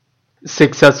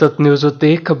ਸਿੱਖ ਸਿਆਸਤ ਨਿਊਜ਼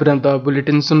ਉੱਤੇ ਖਬਰਾਂ ਦਾ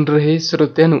ਬੁਲੇਟਿਨ ਸੁਣ ਰਹੇ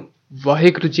ਸਰੋਤਿਆਂ ਨੂੰ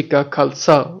ਵਾਹਿਗੁਰੂ ਜੀ ਕਾ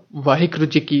ਖਾਲਸਾ ਵਾਹਿਗੁਰੂ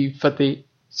ਜੀ ਕੀ ਫਤਿਹ।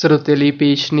 ਸਰੋਤਿਆਂ ਲਈ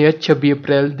ਪੇਸ਼ ਨੇ 26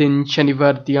 ਅਪ੍ਰੈਲ ਦਿਨ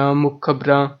ਸ਼ਨੀਵਾਰ ਦੀਆਂ ਮੁੱਖ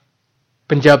ਖਬਰਾਂ।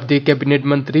 ਪੰਜਾਬ ਦੇ ਕੈਬਨਿਟ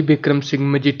ਮੰਤਰੀ ਬਿਕਰਮ ਸਿੰਘ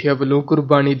ਮਜੀਠੀਆ ਵੱਲੋਂ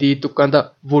ਗੁਰਬਾਣੀ ਦੀ ਤੁਕਾਂ ਦਾ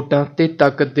ਵੋਟਾਂ ਤੇ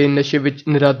ਤਾਕਤ ਦੇ ਨਸ਼ੇ ਵਿੱਚ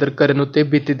ਨਿਰਾਦਰ ਕਰਨ ਉੱਤੇ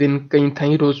ਬੀਤੇ ਦਿਨ ਕਈ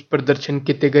ਥਾਈਂ ਰੋਸ ਪ੍ਰਦਰਸ਼ਨ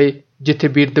ਕੀਤੇ ਗਏ, ਜਿੱਥੇ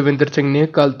ਵੀਰ ਦਵਿੰਦਰ ਸਿੰਘ ਨੇ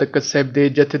ਅਕਾਲ ਤਖ਼ਤ ਸਾਹਿਬ ਦੇ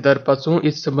ਜਥੇਦਾਰ ਪਾਸੋਂ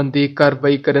ਇਸ ਸੰਬੰਧੀ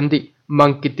ਕਾਰਵਾਈ ਕਰਨ ਦੀ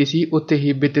ਮੰਗ ਕੀਤੀ ਸੀ। ਉੱਥੇ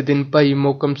ਹੀ ਬੀਤੇ ਦਿਨ ਭਾਈ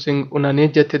ਮੋਹਕਮ ਸਿੰਘ ਉਹਨਾਂ ਨੇ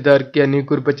ਜਥੇਦਾਰ ਗਿਆਨੀ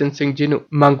ਗੁਰਬਚਨ ਸਿੰਘ ਜੀ ਨੂੰ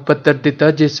ਮੰਗ ਪੱਤਰ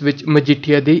ਦਿੱਤਾ, ਜਿਸ ਵਿੱਚ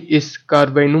ਮਜੀਠੀਆ ਦੀ ਇਸ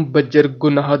ਕਾਰਵਾਈ ਨੂੰ ਬੱਜਰ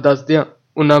ਗੁਨਾਹ ਦੱਸਦਿਆਂ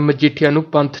ਉਨ੍ਹਾਂ ਮਜੀਠੀਆ ਨੂੰ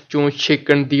ਪੰਥ ਚੋਂ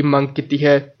ਛੇਕਣ ਦੀ ਮੰਗ ਕੀਤੀ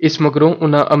ਹੈ। ਇਸ ਮਗਰੋਂ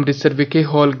ਉਨ੍ਹਾਂ ਅੰਮ੍ਰਿਤਸਰ ਵਿਖੇ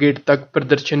ਹਾਲ ਗੇਟ ਤੱਕ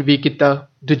ਪ੍ਰਦਰਸ਼ਨ ਵੀ ਕੀਤਾ।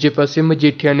 ਦੂਜੇ ਪਾਸੇ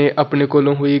ਮਜੀਠੀਆ ਨੇ ਆਪਣੇ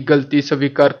ਕੋਲੋਂ ਹੋਈ ਗਲਤੀ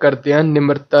ਸਵੀਕਾਰ ਕਰਦਿਆਂ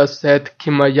ਨਿਮਰਤਾ ਸਹਿਤ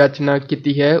ਖਿਮਾ ਯਾਚਨਾ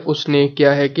ਕੀਤੀ ਹੈ। ਉਸਨੇ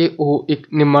ਕਿਹਾ ਹੈ ਕਿ ਉਹ ਇੱਕ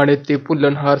ਨਿਮਾਣੇ ਤੇ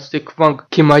ਭੁੱਲਣਹਾਰ ਸਿੱਖ ਵਾਂਗ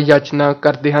ਖਿਮਾ ਯਾਚਨਾ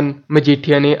ਕਰਦੇ ਹਨ।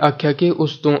 ਮਜੀਠੀਆ ਨੇ ਆਖਿਆ ਕਿ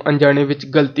ਉਸ ਤੋਂ ਅਣਜਾਣੇ ਵਿੱਚ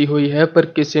ਗਲਤੀ ਹੋਈ ਹੈ, ਪਰ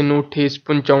ਕਿਸੇ ਨੂੰ ਠੇਸ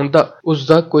ਪਹੁੰਚਾਉਣ ਦਾ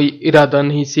ਉਸਦਾ ਕੋਈ ਇਰਾਦਾ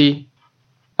ਨਹੀਂ ਸੀ।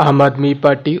 ਆਮ ਆਦਮੀ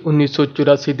ਪਾਰਟੀ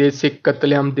 1984 ਦੇ ਸਿੱਖ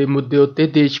ਕਤਲੇਆਮ ਦੇ ਮੁੱਦੇ ਉੱਤੇ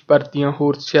ਦੇਸ਼ ਭਰ ਦੀਆਂ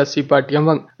ਹੋਰ ਸਿਆਸੀ ਪਾਰਟੀਆਂ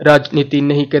ਵਾਂਗ ਰਾਜਨੀਤੀ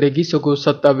ਨਹੀਂ ਕਰੇਗੀ, ਸਗੋਂ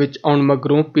ਸੱਤਾ ਵਿੱਚ ਆਉਣ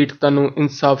ਮਗਰੋਂ ਪੀੜਤਾਂ ਨੂੰ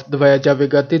ਇਨਸਾਫ ਦਿਵਾਇਆ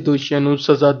ਜਾਵੇਗਾ ਤੇ ਦੋਸ਼ੀਆਂ ਨੂੰ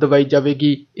ਸਜ਼ਾ ਦਿਵਾਈ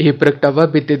ਜਾਵੇਗੀ। ਇਹ ਪ੍ਰਗਟਾਵਾ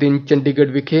ਬੀਤੇ ਦਿਨ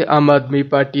ਚੰਡੀਗੜ੍ਹ ਵਿਖੇ ਆਮ ਆਦਮੀ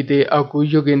ਪਾਰਟੀ ਦੇ ਆਗੂ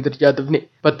ਯੋਗੇਂਦਰ ਯਾਦਵ ਨੇ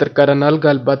ਪੱਤਰਕਾਰਾਂ ਨਾਲ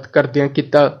ਗੱਲਬਾਤ ਕਰਦਿਆਂ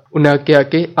ਕੀਤਾ। ਉਨ੍ਹਾਂ ਕਿਹਾ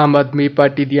ਕਿ ਆਮ ਆਦਮੀ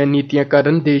ਪਾਰਟੀ ਦੀਆਂ ਨੀਤੀਆਂ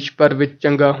ਕਾਰਨ ਦੇਸ਼ ਭਰ ਵਿੱਚ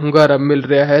ਚੰਗਾ ਹੁੰਗਾਰਾ ਮਿਲ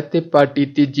ਰਿਹਾ ਹੈ ਤੇ ਪਾਰਟੀ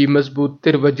ਤੀਜੀ ਮਜ਼ਬੂਤ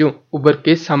ਧਿਰ ਵਜੋਂ ਉੱਭਰ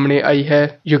ਕੇ ਸਾਹਮਣੇ ਆਈ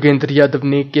ਹੈ। ਯੋਗੇਂਦਰ ਯਾਦਵ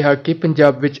ਨੇ ਕਿਹਾ ਕਿ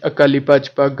ਪੰਜਾਬ ਵਿੱਚ ਅਕਾਲੀ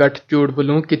ਭਾਜਪਾ ਗੱਠਜੋੜ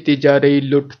ਵੱਲੋਂ ਕੀਤੀ ਜਾ ਰਹੀ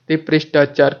ਲੁੱਟ ਤੇ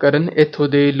ਭ੍ਰਿਸ਼ਟਾਚਾਰ ਕਾਰਨ ਇੱਥੋਂ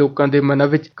ਦੇ ਲੋਕਾਂ ਦੇ ਮਨਾਂ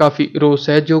ਵਿੱਚ ਕਾਫੀ ਰੋਸ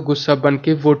ਹੈ, ਜੋ ਗੁੱਸਾ ਬਣ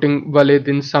ਕੇ ਵੋਟਿੰਗ ਵਾਲੇ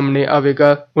ਦਿਨ ਸਾਹਮਣੇ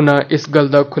ਆਵੇਗਾ। ਉਨ੍ਹਾਂ ਇਸ ਗੱਲ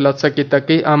ਦਾ ਖੁਲਾਸਾ ਕੀਤਾ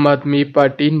ਕਿ ਆਮ ਆਦਮੀ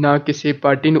ਪਾਰਟੀ ਨਾ ਕਿਸੇ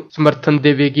ਪਾਰਟੀ ਨੂੰ ਸਮਰਥਨ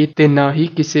ਦੇਵੇਗੀ ਤੇ ਨਾ ਹੀ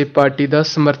ਕਿਸੇ ਪਾਰਟੀ ਦਾ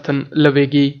ਸਮਰਥਨ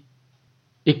ਲਵੇਗੀ।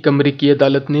 ਇੱਕ ਅਮਰੀਕੀ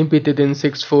ਅਦਾਲਤ ਨੇ ਬੀਤੇ ਦਿਨ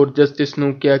 6 ਜਸਟਿਸ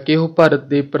ਨੂੰ ਕਿਹਾ ਕਿ ਉਹ ਭਾਰਤ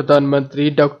ਦੇ ਪ੍ਰਧਾਨ ਮੰਤਰੀ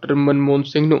ਡਾਕਟਰ ਮਨਮੋਹਨ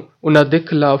ਸਿੰਘ ਨੂੰ ਉਨ੍ਹਾਂ ਦੇ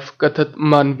ਖਿਲਾਫ ਕਥਿਤ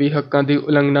ਮਾਨਵੀ ਹੱਕਾਂ ਦੀ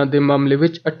ਉਲੰਘਣਾ ਦੇ ਮਾਮਲੇ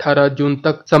ਵਿੱਚ 18 ਜੂਨ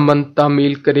ਤੱਕ ਸੰਮਨ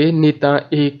ਤਾਮੀਲ ਕਰੇ, ਨਹੀਂ ਤਾਂ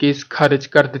ਇਹ ਕੇਸ ਖਾਰਜ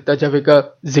ਕਰ ਦਿੱਤਾ ਜਾਵੇਗਾ।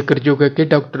 ਜ਼ਿਕਰਯੋਗ ਹੈ ਕਿ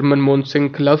ਡਾਕਟਰ ਮਨਮੋਹਨ ਸਿੰਘ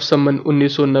ਖਿਲਾਫ ਸੰਮਨ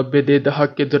 1990 ਦੇ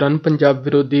ਦਹਾਕੇ ਦੌਰਾਨ ਪੰਜਾਬ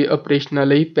ਵਿਰੋਧੀ ਆਪਰੇਸ਼ਨਾਂ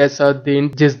ਲਈ ਪੈਸਾ ਦੇਣ,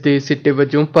 ਜਿਸ ਦੇ ਸਿੱਟੇ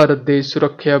ਵਜੋਂ ਭਾਰਤ ਦੇ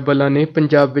ਸੁਰੱਖਿਆ ਬਲਾਂ ਨੇ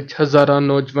ਪੰਜਾਬ ਵਿੱਚ ਹਜ਼ਾਰਾਂ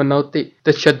ਨੌਜਵਾਨਾਂ ਉੱਤੇ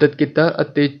ਤਸ਼ੱਦਦ ਕੀਤਾ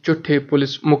ਅਤੇ ਝੂਠੇ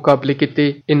ਪੁਲਿਸ ਮੁਕਾਬਲੇ ਕੀਤੇ।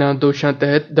 ਇਨ੍ਹਾਂ ਦੋਸ਼ਾਂ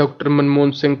ਤਹਿਤ ਡਾਕਟਰ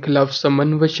ਮਨਮੋਹਨ ਸਿੰਘ ਖਿਲਾਫ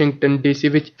ਸੰਮਨ ਵਾਸ਼ਿੰਗਟਨ ਡੀਸੀ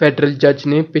ਵਿੱਚ ਫੈਡਰਲ ਜੱਜ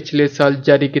ਨੇ ਪਿਛਲੇ ਸਾਲ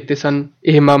ਜਾਰੀ ਕੀਤੇ ਸਨ।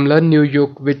 ਇਹ ਮਾਮਲਾ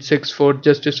ਨਿਊਯਾਰਕ ਵਿੱਚ 6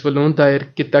 ਜਸਟਿਸ ਵੱਲੋਂ ਦਾਇਰ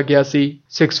ਕੀਤਾ ਗਿਆ ਸੀ।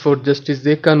 6 ਜਸਟਿਸ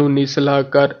ਦੇ ਕਾਨੂੰਨੀ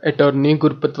ਸਲਾਹਕਾਰ ਅਟਾਰਨੀ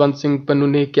ਗੁਰਪਤਵੰਤ ਸਿੰਘ ਪੰਨੂ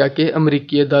ਨੇ ਕਿਹਾ ਕਿ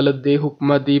ਅਮਰੀਕੀ ਅਦਾਲਤ ਦੇ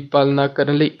ਹੁਕਮਾਂ ਦੀ ਪਾਲਣਾ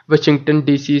ਕਰਨ ਲਈ ਵਾਸ਼ਿੰਗਟਨ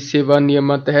ਡੀਸੀ ਸੇਵਾ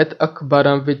ਨਿਯਮਾਂ ਤਹਿਤ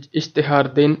ਅਖਬਾਰਾਂ ਵਿੱਚ ਇਸ਼ਤਿਹਾਰ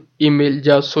ਦੇਣ, ਈਮੇਲ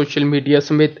ਜਾਂ ਸੋਸ਼ਲ ਮੀਡੀਆ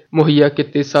ਸਮੇਤ ਮੁਹੱਈਆ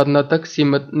ਕੀਤੇ ਸਾਧਨਾਂ ਤੱਕ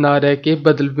ਸੀਮਤ ਨਾ ਰਹਿ ਕੇ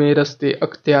ਬਦਲਵੇਂ ਰਸਤੇ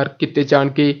ਅਖਤਿਆਰ ਕੀਤੇ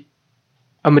ਜਾਣਗੇ।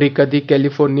 ਅਮਰੀਕਾ ਦੀ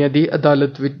ਕੈਲੀਫੋਰਨੀਆ ਦੀ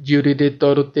ਅਦਾਲਤ ਵਿੱਚ ਜਿਊਰੀ ਦੇ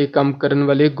ਤੌਰ ਉੱਤੇ ਕੰਮ ਕਰਨ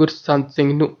ਵਾਲੇ ਗੁਰਸੰਤ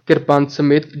ਸਿੰਘ ਨੂੰ ਕਿਰਪਾਨ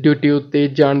ਸਮੇਤ ਡਿਊਟੀ ਉੱਤੇ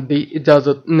ਜਾਣ ਦੀ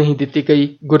ਇਜਾਜ਼ਤ ਨਹੀਂ ਦਿੱਤੀ ਗਈ।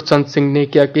 ਗੁਰਸੰਤ ਸਿੰਘ ਨੇ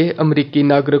ਕਿਹਾ ਕਿ ਅਮਰੀਕੀ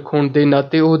ਨਾਗਰਿਕ ਹੋਣ ਦੇ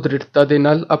ਨਾਤੇ ਉਹ ਦ੍ਰਿੜਤਾ ਦੇ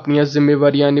ਨਾਲ ਆਪਣੀਆਂ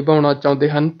ਜ਼ਿੰਮੇਵਾਰੀਆਂ ਨਿਭਾਉਣਾ ਚਾਹੁੰਦੇ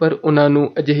ਹਨ, ਪਰ ਉਨ੍ਹਾਂ ਨੂੰ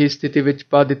ਅਜਿਹੀ ਸਥਿਤੀ ਵਿੱਚ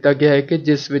ਪਾ ਦਿੱਤਾ ਗਿਆ ਹੈ ਕਿ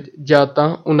ਜਿਸ ਵਿੱਚ ਜਾਂ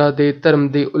ਤਾਂ ਉਨ੍ਹਾਂ ਦੇ ਧਰਮ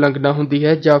ਦੀ ਉਲੰਘਣਾ ਹੁੰਦੀ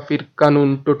ਹੈ ਜਾਂ ਫਿਰ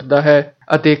ਕਾਨੂੰਨ ਟੁੱਟਦਾ ਹੈ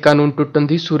ਅਤੇ ਕਾਨੂੰਨ ਟੁੱਟਣ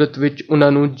ਦੀ ਸੂਰਤ ਵਿੱਚ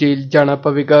ਉਨ੍ਹਾਂ ਨੂੰ ਜੇਲ੍ਹ ਜਾਣਾ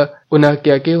ਪਵੇਗਾ। ਉਨ੍ਹਾਂ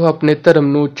ਕਿਹਾ ਕਿ ਉਹ ਆਪਣੇ ਧਰਮ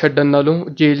ਨੂੰ ਛੱਡਣ ਨਾਲੋਂ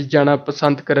ਜੇਲ੍ਹ ਜਾਣਾ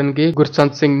ਪਸੰਦ ਕਰਨਗੇ।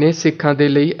 ਗੁਰਸੰਤ ਸਿੰਘ ਨੇ ਸਿੱਖਾਂ ਦੇ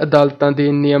ਲਈ ਅਦਾਲਤਾਂ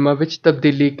ਦੇ ਨਿਯਮਾਂ ਵਿੱਚ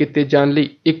ਤਬਦੀਲੀ ਕੀਤੇ ਜਾਣ ਲਈ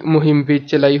ਇੱਕ ਮੁਹਿੰਮ ਵੀ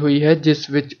ਚਲਾਈ ਹੋਈ ਹੈ, ਜਿਸ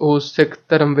ਵਿੱਚ ਉਹ ਸਿੱਖ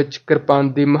ਧਰਮ ਵਿੱਚ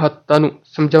ਕਿਰਪਾਨ ਦੀ ਮਹੱਤਤਾ ਨੂੰ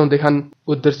ਸਮਝਾਉਂਦੇ ਹਨ।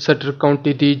 ਉਧਰ ਸਟਰ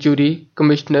ਕਾਉਂਟੀ ਦੀ ਜਿਊਰੀ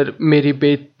ਕਮਿਸ਼ਨਰ ਮੇਰੀ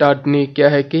ਬੇਥ ਟਾਡ ਨੇ ਕਿਹਾ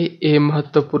ਹੈ ਕਿ ਇਹ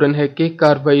ਮਹੱਤਵਪੂਰਨ ਹੈ ਕਿ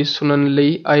ਕਾਰਵਾਈ ਸੁਣਨ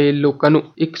ਲਈ ਆਏ ਲੋਕਾਂ ਨੂੰ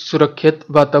ਇੱਕ ਸੁਰੱਖਿਅਤ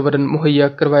ਵਾਤਾਵਰਣ ਮੁਹੱਈਆ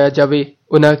ਕਰਵਾਇਆ ਜਾਵੇ।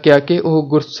 ਉਨ੍ਹਾਂ ਕਿਹਾ ਕਿ ਉਹ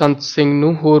ਗੁਰਸੰਤ ਸਿੰਘ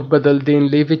ਨੂੰ ਹੋਰ ਬਦਲ ਦੇਣ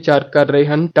ਲਈ ਵਿਚਾਰ ਕਰ ਰਹੇ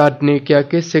ਹਨ। ਟਾਡ ਨੇ ਕਿਹਾ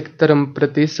ਕਿ ਸਿੱਖ ਧਰਮ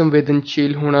ਪ੍ਰਤੀ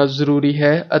ਸੰਵੇਦਨਸ਼ੀਲ ਹੋਣਾ ਜ਼ਰੂਰੀ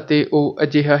ਹੈ ਅਤੇ ਉਹ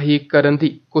ਅਜਿਹਾ ਹੀ ਕਰਨ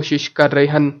ਦੀ ਕੋਸ਼ਿਸ਼ ਕਰ ਰਹੇ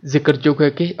ਹਨ। ਜ਼ਿਕਰਯੋਗ ਹੈ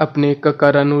ਕਿ ਆਪਣੇ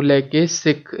ਕਕਾਰਾਂ ਨੂੰ ਲੈ ਕੇ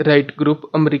ਸਿੱਖ ਰਾਈਟ ਗਰੁੱਪ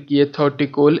ਅਮਰੀਕੀ ਅਥਾਰਟੀ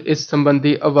ਕੋਲ ਇਸ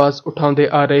ਸੰਬੰਧੀ ਆਵਾਜ਼ ਉਠਾਉਂਦੇ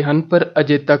ਆ ਰਹੇ ਹਨ, ਪਰ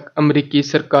ਅਜੇ ਤੱਕ ਅਮਰੀਕੀ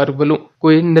ਸਰਕਾਰ ਵੱਲੋਂ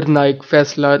ਕੋਈ ਨਿਰਣਾਇਕ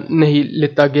ਫੈਸਲਾ ਨਹੀਂ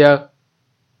ਲਿੱਤਾ ਗਿਆ।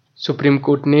 ਸੁਪਰੀਮ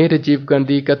ਕੋਰਟ ਨੇ ਰਾਜੀਵ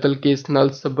ਗਾਂਧੀ ਕਤਲ ਕੇਸ ਨਾਲ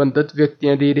ਸੰਬੰਧਿਤ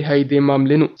ਵਿਅਕਤੀਆਂ ਦੀ ਰਿਹਾਈ ਦੇ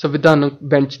ਮਾਮਲੇ ਨੂੰ ਸੰਵਿਧਾਨਕ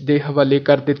ਬੈਂਚ ਦੇ ਹਵਾਲੇ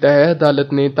ਕਰ ਦਿੱਤਾ ਹੈ।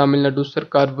 ਅਦਾਲਤ ਨੇ ਤਾਮਿਲਨਾਡੂ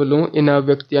ਸਰਕਾਰ ਵੱਲੋਂ ਇਨ੍ਹਾਂ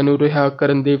ਵਿਅਕਤੀਆਂ ਨੂੰ ਰਿਹਾ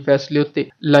ਕਰਨ ਦੇ ਫੈਸਲੇ ਉੱਤੇ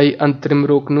ਲਾਈ ਅੰਤਰਿਮ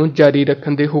ਰੋਕ ਨੂੰ ਜਾਰੀ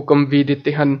ਰੱਖਣ ਦੇ ਹੁਕਮ ਵੀ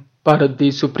ਦਿੱਤੇ ਹਨ। ਭਾਰਤ ਦੀ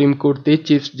ਸੁਪਰੀਮ ਕੋਰਟ ਦੇ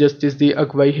ਚੀਫ ਜਸਟਿਸ ਦੀ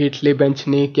ਅਗਵਾਈ ਹੇਠਲੇ ਬੈਂਚ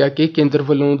ਨੇ ਕਿਹਾ ਕਿ ਕੇਂਦਰ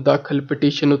ਵੱਲੋਂ ਦਾਖਲ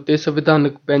ਪਟੀਸ਼ਨ ਉੱਤੇ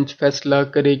ਸੰਵਿਧਾਨਕ ਬੈਂਚ ਫੈਸਲਾ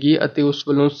ਕਰੇਗੀ ਅਤੇ ਉਸ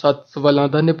ਵੱਲੋਂ 7 ਸਵਾਲਾਂ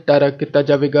ਦਾ ਨਿਪਟਾਰਾ ਕੀਤਾ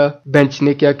ਜਾਵੇਗਾ। ਬੈਂਚ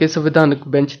ਨੇ ਕਿਹਾ ਕਿ ਸੰਵਿਧਾਨਕ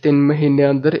ਬੈਂਚ 3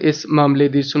 ਮਹੀਨਿਆਂ ਅੰਦਰ ਇਸ ਮਾਮਲੇ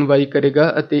ਦੀ ਸੁਣਵਾਈ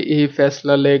ਕਰੇਗਾ ਅਤੇ ਇਹ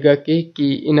ਫੈਸਲਾ ਲਏਗਾ ਕਿ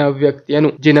ਕੀ ਇਨ੍ਹਾਂ ਵਿਅਕਤੀਆਂ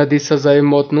ਨੂੰ, ਜਿਨ੍ਹਾਂ ਦੀ ਸਜ਼ਾਏ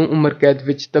ਮੌਤ ਨੂੰ ਉਮਰ ਕੈਦ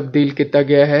ਵਿੱਚ ਤਬਦੀਲ ਕੀਤਾ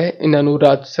ਗਿਆ ਹੈ, ਇਨ੍ਹਾਂ ਨੂੰ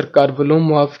ਰਾਜ ਸਰਕਾਰ ਵੱਲੋਂ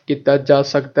ਮੁਆਫ ਕੀਤਾ ਜਾ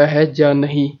ਸਕਦਾ ਹੈ ਜਾਂ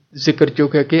ਨਹੀਂ।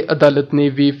 ਜ਼ਿਕਰਯੋਗ ਹੈ ਕਿ ਅਦਾਲਤ ਨੇ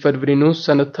 20 ਫਰਵਰੀ ਨੂੰ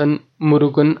ਸਨਥਨ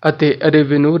ਮੁਰੁਗਨ ਅਤੇ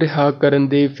ਅਰੇਵੇ ਨੂੰ ਰਿਹਾ ਕਰਨ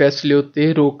ਦੇ ਫੈਸਲੇ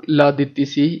ਉੱਤੇ ਰੋਕ ਲਾ ਦਿੱਤੀ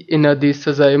ਸੀ। ਇਨ੍ਹਾਂ ਦੀ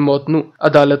ਸਜ਼ਾਏ ਮੌਤ ਨੂੰ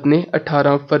ਅਦਾਲਤ ਨੇ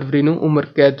 18 ਫਰਵਰੀ ਨੂੰ ਉਮਰ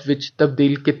ਕੈਦ ਵਿੱਚ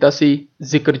ਤਬਦੀਲ ਕੀਤਾ ਸੀ।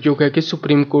 ਜ਼ਿਕਰਯੋਗ ਹੈ ਕਿ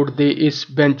ਸੁਪਰੀਮ ਕੋਰਟ ਦੇ ਇਸ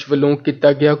ਬੈਂਚ ਵੱਲੋਂ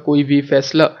ਕੀਤਾ ਗਿਆ ਕੋਈ ਵੀ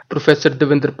ਫੈਸਲਾ ਪ੍ਰੋਫੈਸਰ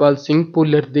ਦਵਿੰਦਰਪਾਲ ਸਿੰਘ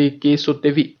ਭੁੱਲਰ ਦੇ ਕੇਸ ਉੱਤੇ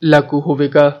ਵੀ ਲਾਗੂ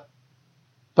ਹੋਵੇਗਾ।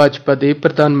 ਭਾਜਪਾ ਦੇ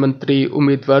ਪ੍ਰਧਾਨ ਮੰਤਰੀ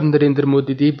ਉਮੀਦਵਾਰ ਨਰਿੰਦਰ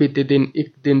ਮੋਦੀ ਦੀ ਬੀਤੇ ਦਿਨ ਇੱਕ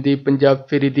ਦਿਨ ਦੀ ਪੰਜਾਬ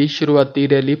ਫੇਰੀ ਦੀ ਸ਼ੁਰੂਆਤੀ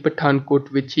ਰੈਲੀ ਪਠਾਨਕੋਟ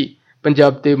ਵਿੱਚ ਹੀ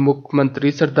ਪੰਜਾਬ ਦੇ ਮੁੱਖ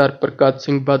ਮੰਤਰੀ ਸਰਦਾਰ ਪ੍ਰਕਾਸ਼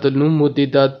ਸਿੰਘ ਬਾਦਲ ਨੂੰ ਮੋਦੀ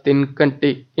ਦਾ 3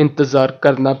 ਘੰਟੇ ਇੰਤਜ਼ਾਰ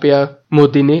ਕਰਨਾ ਪਿਆ।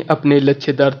 ਮੋਦੀ ਨੇ ਆਪਣੇ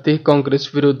ਲੱਛੇਦਾਰ ਤੇ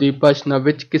ਕਾਂਗਰਸ ਵਿਰੋਧੀ ਭਾਸ਼ਣਾਂ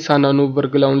ਵਿੱਚ ਕਿਸਾਨਾਂ ਨੂੰ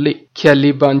ਵਰਗਲਾਉਣ ਲਈ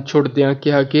ਖਿਆਲੀ ਬਾਣ ਛੋੜਦਿਆਂ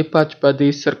ਕਿਹਾ ਕਿ ਭਾਜਪਾ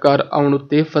ਦੀ ਸਰਕਾਰ ਆਉਣ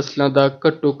ਉੱਤੇ ਫਸਲਾਂ ਦਾ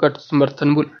ਘੱਟੋ-ਘੱਟ ਸਮਰਥਨ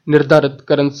ਮੁੱਲ ਨਿਰਧਾਰਤ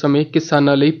ਕਰਨ ਸਮੇਂ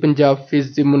ਕਿਸਾਨਾਂ ਲਈ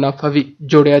 50% ਮੁਨਾਫਾ ਵੀ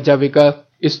ਜੋੜਿਆ ਜਾਵੇਗਾ।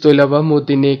 ਇਸ ਤੋਂ ਇਲਾਵਾ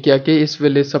ਮੋਦੀ ਨੇ ਕਿਹਾ ਕਿ ਇਸ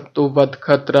ਵੇਲੇ ਸਭ ਤੋਂ ਵੱਧ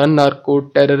ਖਤਰਾ ਨਾਰਕੋ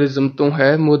ਟੈਰਰਿਜ਼ਮ ਤੋਂ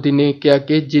ਹੈ। ਮੋਦੀ ਨੇ ਕਿਹਾ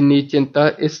ਕਿ ਜਿੰਨੀ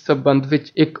ਚਿੰਤਾ ਇਸ ਸਬੰਧ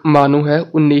ਵਿੱਚ ਇੱਕ ਮਾਂ ਨੂੰ ਹੈ,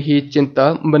 ਉਨੀ ਹੀ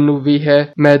ਚਿੰਤਾ ਮੈਨੂੰ ਵੀ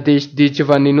ਹੈ। ਮੈਂ ਦੇਸ਼ ਦੀ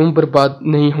ਜਵਾਨੀ ਨੂੰ ਬਰਬਾਦ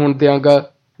ਨਹੀਂ ਹੋਣ ਦਿਆਂਗਾ।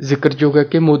 ਜ਼ਿਕਰਯੋਗ ਹੈ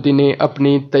ਕਿ ਮੋਦੀ ਨੇ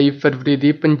ਆਪਣੀ 23 ਫਰਵਰੀ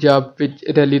ਦੀ ਪੰਜਾਬ ਵਿੱਚ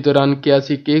ਰੈਲੀ ਦੌਰਾਨ ਕਿਹਾ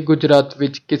ਸੀ ਕਿ ਗੁਜਰਾਤ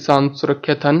ਵਿੱਚ ਕਿਸਾਨ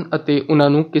ਸੁਰੱਖਿਅਤ ਹਨ ਅਤੇ ਉਨ੍ਹਾਂ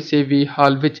ਨੂੰ ਕਿਸੇ ਵੀ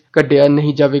ਹਾਲ ਵਿੱਚ ਕੱਢਿਆ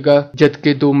ਨਹੀਂ ਜਾਵੇਗਾ,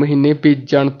 ਜਦਕਿ 2 ਮਹੀਨੇ ਬੀਤ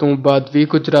ਜਾਣ ਤੋਂ ਬਾਅਦ ਵੀ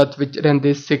ਗੁਜਰਾਤ ਵਿੱਚ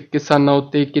ਰਹਿੰਦੇ ਸਿੱਖ ਕਿਸਾਨਾਂ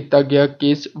ਉੱਤੇ ਕੀਤਾ ਗਿਆ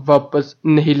ਕੇਸ ਵਾਪਸ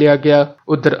ਨਹੀਂ ਲਿਆ ਗਿਆ।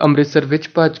 ਉਧਰ ਅੰਮ੍ਰਿਤਸਰ ਵਿੱਚ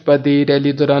ਭਾਜਪਾ ਦੀ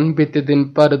ਰੈਲੀ ਦੌਰਾਨ ਬੀਤੇ ਦਿਨ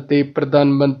ਭਾਰਤ ਦੇ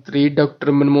ਪ੍ਰਧਾਨ ਮੰਤਰੀ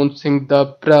ਡਾਕਟਰ ਮਨਮੋਹਨ ਸਿੰਘ ਦਾ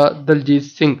ਭਰਾ ਦਲਜੀਤ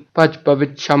ਸਿੰਘ ਭਾਜਪਾ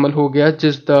ਵਿੱਚ ਸ਼ਾਮਲ ਹੋ ਗਿਆ,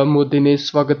 ਜਿਸ ਦਾ ਮੋਦੀ ਨੇ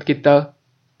ਸਵਾਗਤ ਕੀਤਾ।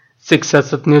 ਸਿੱਖ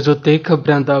ਸਿਆਸਤ ਨਿਊਜ਼ ਉੱਤੇ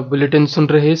ਖਬਰਾਂ ਦਾ ਬੁਲੇਟਿਨ ਸੁਣ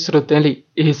ਰਹੇ ਸਰੋਤਿਆਂ ਲਈ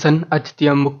ਇਹ ਸਨ ਅੱਜ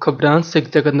ਦੀਆਂ ਮੁੱਖ ਖਬਰਾਂ। ਸਿੱਖ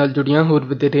ਜਗਤ ਨਾਲ ਜੁੜੀਆਂ ਹੋਰ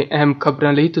ਵਧੇਰੇ ਅਹਿਮ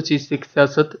ਖਬਰਾਂ ਲਈ ਤੁਸੀਂ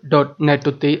sikhsiyasat.net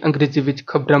ਉੱਤੇ ਅੰਗਰੇਜ਼ੀ ਵਿੱਚ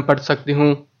ਖਬਰਾਂ ਪੜ੍ਹ ਸਕਦੇ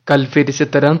ਹੋ। ਕੱਲ ਫਿਰ ਇਸੇ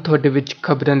ਤਰ੍ਹਾਂ ਤੁਹਾਡੇ ਵਿੱਚ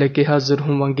ਖਬਰਾਂ ਲੈ ਕੇ ਹਾਜ਼ਰ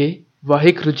ਹੋਵਾਂਗੇ।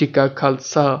 ਵਾਹਿਗੁਰੂ ਜੀ ਕਾ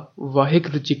ਖਾਲਸਾ,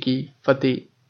 ਵਾਹਿਗੁਰੂ ਜੀ ਕੀ ਫਤਿਹ।